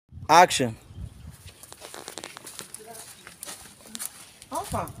Action. How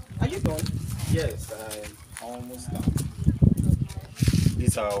far? Are you done? Yes, I'm almost done.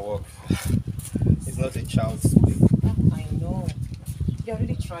 This is our work. It's not a child's play. I know. You're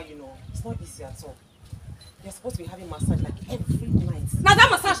really trying, you know. It's not easy at all. You're supposed to be having massage like every night. Now that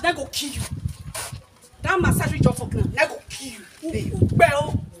massage then go kill you. That massage with your fucking then go kill you.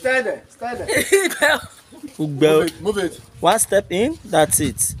 Bell. Stand there. Ugbel. Move it. One step in, that's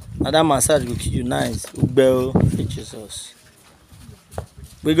it. Now that massage will keep you nice. Ugbel. Jesus.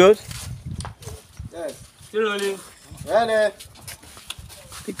 We good? Yes. Still rolling. Ready.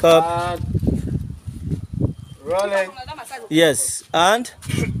 Pick up. And rolling. Yes. And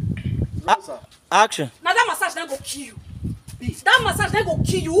action. Now that massage then go kill you. That massage then go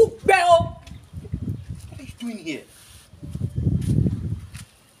kill you. Bell. What are you doing here?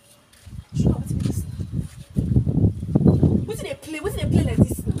 What did they play? What did they play like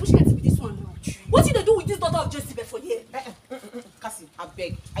this? Which can't be this one now? What did they do with this daughter of Jesse for here? Cassie, I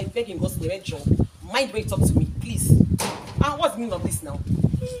beg in God's name, John. Mind where you talk to me, please. What's the meaning of this now?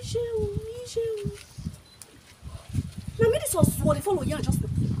 Now me this was what they follow you and just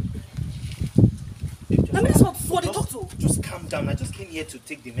now me this was what they talk to. Just calm down. I just came here to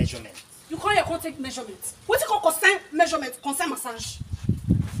take the measurement. You call your take measurements. What's it called concern measurement, concern massage?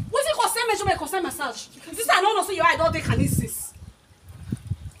 What's it concern measurement, concern massage? This I don't know so your eye don't take kinesis.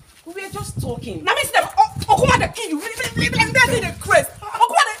 We were just talking. Now me see them Okuma they kill you. Like that's in the crest.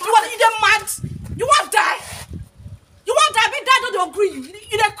 Okuma you dey mad. You want die. You want die, be die don't they agree you.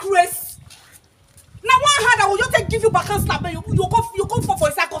 You dey crest. Now one hand I will just take give you back and slap and you go for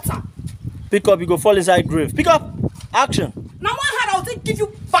a gutter. Pick up, you go fall inside grave. Pick up. Action. Now one hand I will take give you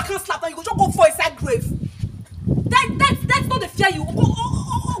back and slap and you go just go for inside grave. That's not the fear you.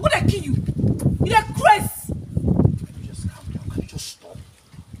 Go they kill you. You dey crest. Can you just calm down? Can you just stop?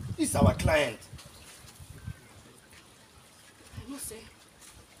 This is our client. I know say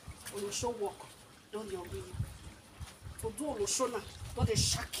Olosho work don't dey agree you. To do Olosho now, don't dey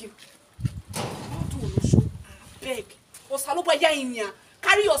shack you. Don't do Olosho. Beg. Osalobo ya inya.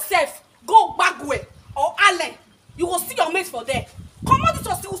 Carry yourself. Go Bagwe or Allen. You will see your mates for there. Come on, this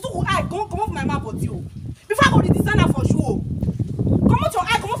was so eye. Come off my mouth body. Before I go the designer for sure. Come out your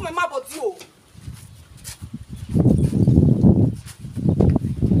eye. Come off my mouth body.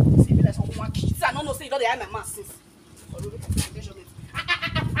 See me like someone kids. I don't know say you don't eye my mouth since.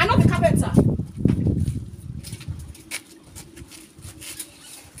 I know the carpenter.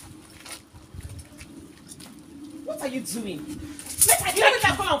 What are you doing? Let me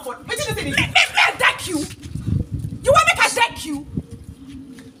attack you.